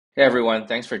Hey everyone,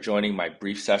 thanks for joining my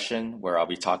brief session where I'll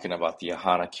be talking about the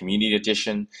Ahana Community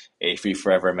Edition, a free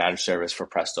forever managed service for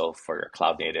Presto for your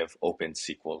cloud native open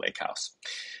SQL Lakehouse.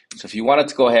 So if you wanted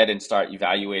to go ahead and start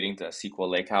evaluating the SQL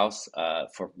Lakehouse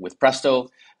with Presto,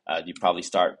 you probably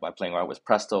start by playing around with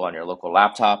Presto on your local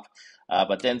laptop,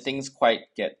 but then things quite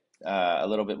get a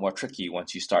little bit more tricky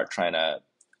once you start trying to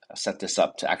set this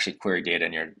up to actually query data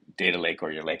in your data lake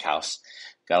or your lakehouse.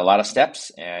 Got a lot of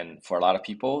steps, and for a lot of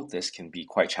people, this can be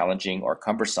quite challenging or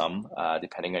cumbersome,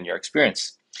 depending on your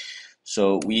experience.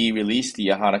 So we released the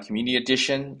Ahana Community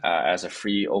Edition as a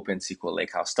free open SQL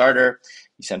Lakehouse starter.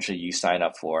 Essentially, you sign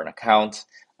up for an account,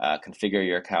 configure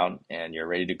your account, and you're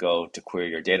ready to go to query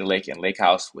your data lake and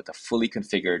lakehouse with a fully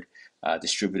configured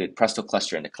distributed Presto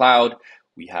cluster in the cloud.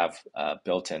 We have a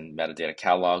built-in metadata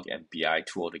catalog and BI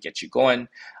tool to get you going.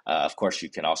 Of course, you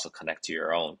can also connect to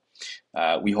your own.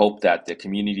 We hope that the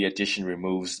Community Edition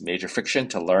removes major friction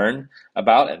to learn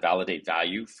about and validate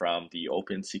value from the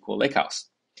open SQL Lakehouse.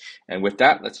 And with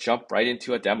that, let's jump right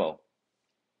into a demo.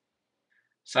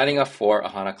 Signing up for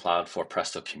Ahana Cloud for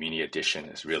Presto Community Edition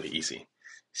is really easy.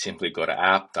 Simply go to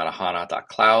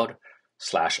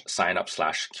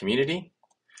app.ahana.cloud/signup/community.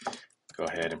 Go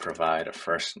ahead and provide your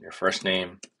first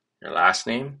name, your last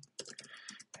name,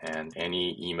 and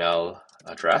any email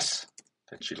address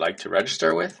that you'd like to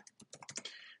register with.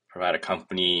 Provide a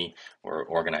company or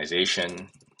organization,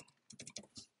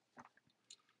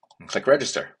 and click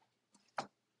register.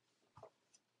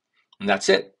 And that's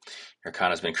it. Your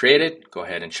account has been created. Go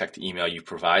ahead and check the email you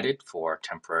provided for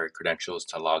temporary credentials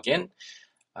to log in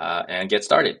and get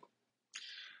started.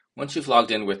 Once you've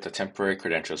logged in with the temporary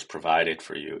credentials provided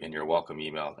for you in your welcome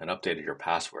email and updated your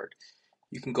password,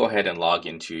 you can go ahead and log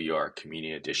into your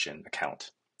Community Edition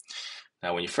account.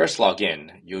 Now, when you first log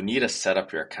in, you'll need to set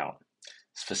up your account.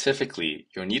 Specifically,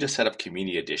 you'll need to set up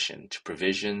Community Edition to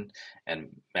provision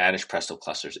and manage Presto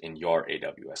clusters in your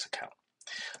AWS account.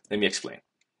 Let me explain.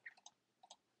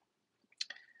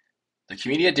 The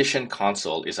Community Edition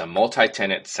console is a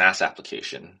multi-tenant SaaS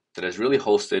application that is really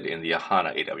hosted in the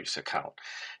Ahana AWS account,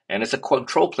 and it's a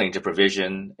control plane to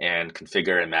provision and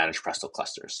configure and manage Presto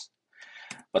clusters.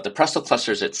 But the Presto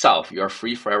clusters itself, your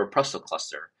free forever Presto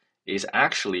cluster, is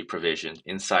actually provisioned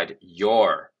inside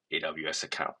your AWS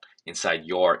account, inside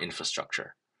your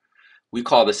infrastructure. We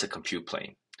call this a compute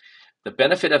plane. The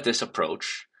benefit of this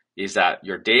approach is that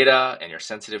your data and your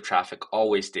sensitive traffic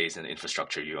always stays in the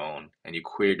infrastructure you own, and you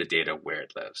query the data where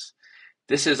it lives.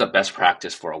 This is a best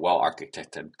practice for a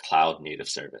well-architected cloud-native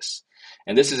service.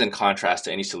 And this is in contrast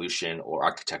to any solution or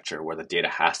architecture where the data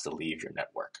has to leave your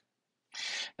network.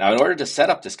 Now, in order to set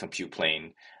up this compute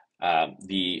plane,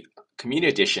 the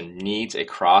Community Edition needs a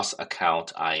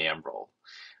cross-account IAM role.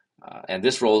 And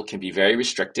this role can be very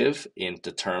restrictive in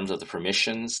the terms of the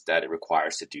permissions that it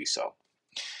requires to do so.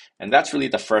 And that's really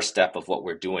the first step of what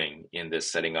we're doing in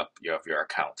this setting up of your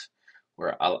account.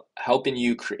 We're helping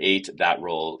you create that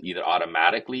role either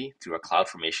automatically through a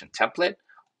CloudFormation template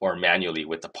or manually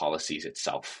with the policies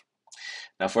itself.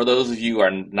 Now, for those of you who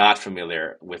are not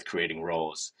familiar with creating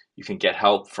roles, you can get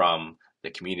help from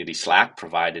the community Slack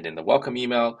provided in the welcome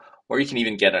email, or you can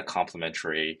even get a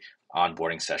complimentary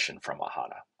onboarding session from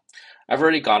Ahana. I've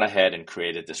already gone ahead and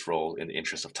created this role in the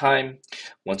interest of time.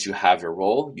 Once you have your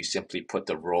role, you simply put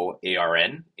the role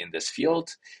ARN in this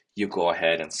field. You go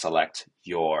ahead and select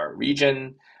your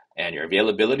region and your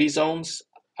availability zones,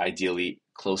 ideally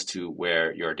close to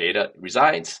where your data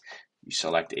resides. You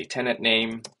select a tenant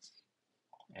name,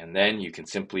 and then you can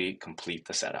simply complete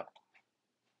the setup.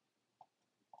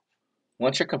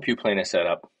 Once your compute plane is set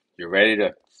up, you're ready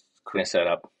to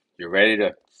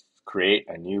create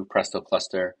a new Presto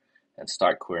cluster and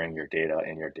start querying your data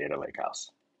in your data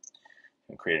lakehouse.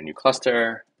 And create a new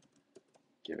cluster,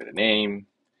 give it a name,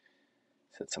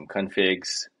 set some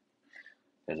configs.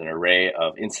 There's an array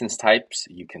of instance types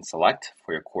you can select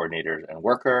for your coordinator and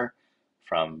worker,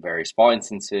 from very small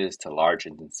instances to large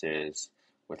instances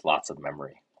with lots of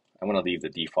memory. I'm going to leave the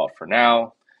default for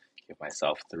now, give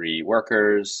myself 3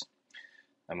 workers.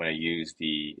 I'm going to use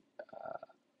the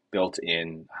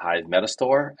built-in Hive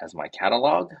Metastore as my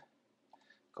catalog.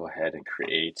 Go ahead and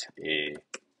create a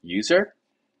user.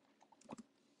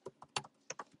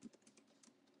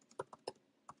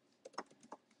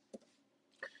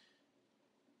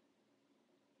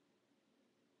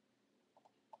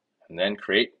 And then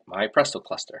create my Presto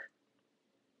cluster.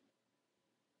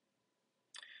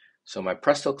 So my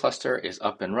Presto cluster is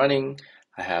up and running.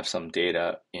 I have some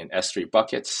data in S3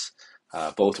 buckets,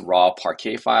 both raw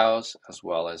Parquet files, as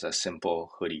well as a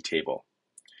simple hoodie table.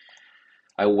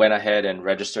 I went ahead and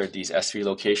registered these S3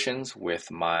 locations with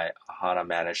my Ahana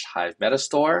managed Hive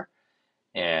Metastore,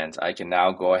 And I can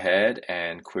now go ahead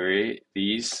and query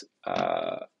these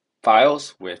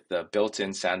files with the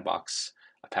built-in sandbox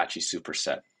Apache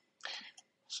superset.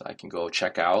 So I can go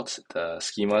check out the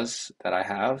schemas that I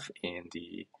have in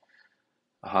the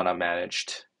Ahana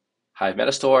managed Hive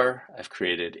Metastore. I've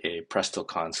created a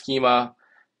PrestoCon schema.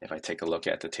 If I take a look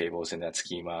at the tables in that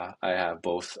schema, I have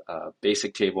both a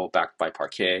basic table backed by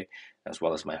Parquet as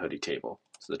well as my hoodie table.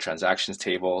 So the transactions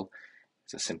table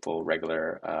is a simple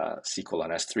regular SQL on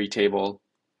S3 table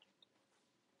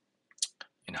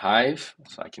in Hive.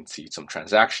 So I can see some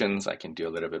transactions. I can do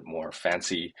a little bit more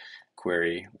fancy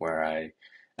query where I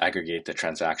aggregate the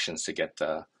transactions to get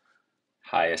the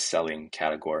highest selling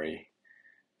category.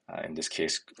 In this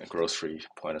case, a grocery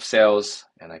point of sales,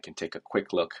 and I can take a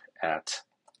quick look at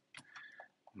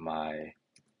my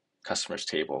customers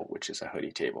table, which is a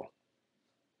hoodie table.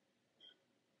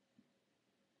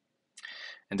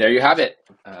 And there you have it,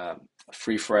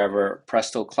 free forever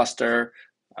Presto cluster,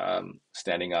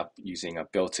 standing up using a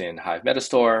built-in Hive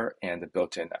Metastore and the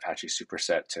built-in Apache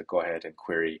superset to go ahead and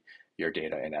query your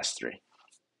data in S3.